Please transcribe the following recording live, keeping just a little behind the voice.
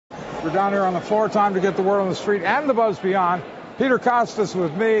We're down here on the floor. Time to get the word on the street and the buzz beyond. Peter Costas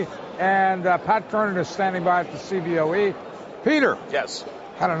with me, and Pat Kernan is standing by at the CBOE. Peter. Yes.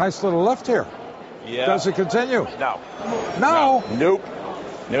 Had a nice little lift here. Yeah. Does it continue? No. No.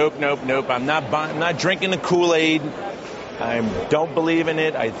 Nope. I'm not drinking the Kool-Aid. I don't believe in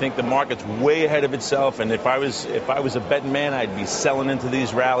it. I think the market's way ahead of itself, and if I was a betting man, I'd be selling into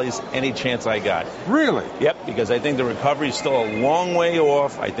these rallies any chance I got. Really? Yep, because I think the recovery is still a long way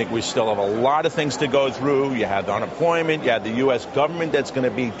off. I think we still have a lot of things to go through. You have the unemployment. You have the U.S. government that's going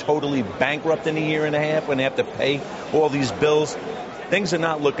to be totally bankrupt in a year and a half when they have to pay all these bills. Things are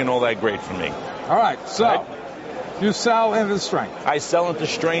not looking all that great for me. All right, so you sell into strength. I sell into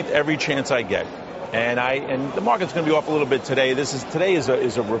strength every chance I get. And the market's going to be off a little bit today. Today is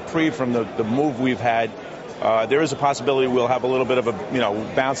a reprieve from the move we've had. There is a possibility we'll have a little bit of a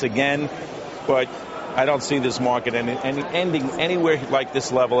bounce again, but I don't see this market ending anywhere like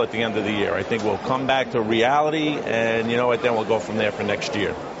this level at the end of the year. I think we'll come back to reality, and you know what? Then we'll go from there for next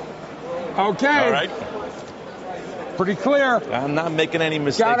year. Okay. All right. Pretty clear. I'm not making any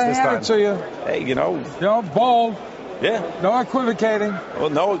mistakes this time. Gotta hand it to you. Hey, bold. Yeah. No equivocating. Well,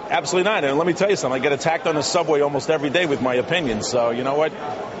 no, absolutely not. And let me tell you something. I get attacked on the subway almost every day with my opinions. So, you know what?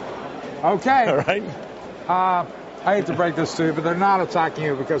 Okay. All right. I hate to break this to you, but they're not attacking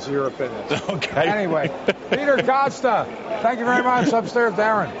you because of your opinions. Okay. Anyway, Peter Costa, thank you very much. Upstairs,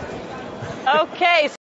 Darren. Okay.